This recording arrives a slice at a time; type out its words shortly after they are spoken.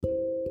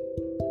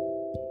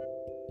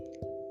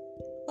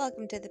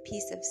Welcome to the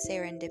Piece of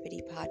Serendipity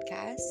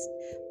podcast.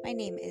 My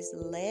name is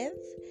Liv,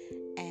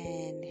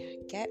 and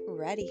get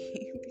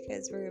ready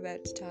because we're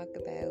about to talk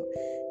about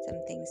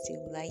some things to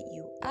light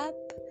you up,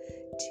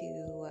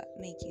 to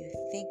make you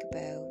think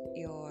about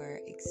your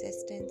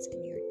existence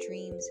and your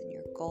dreams and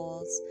your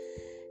goals,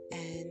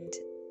 and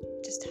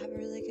just have a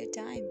really good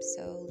time.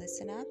 So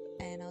listen up,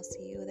 and I'll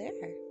see you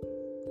there.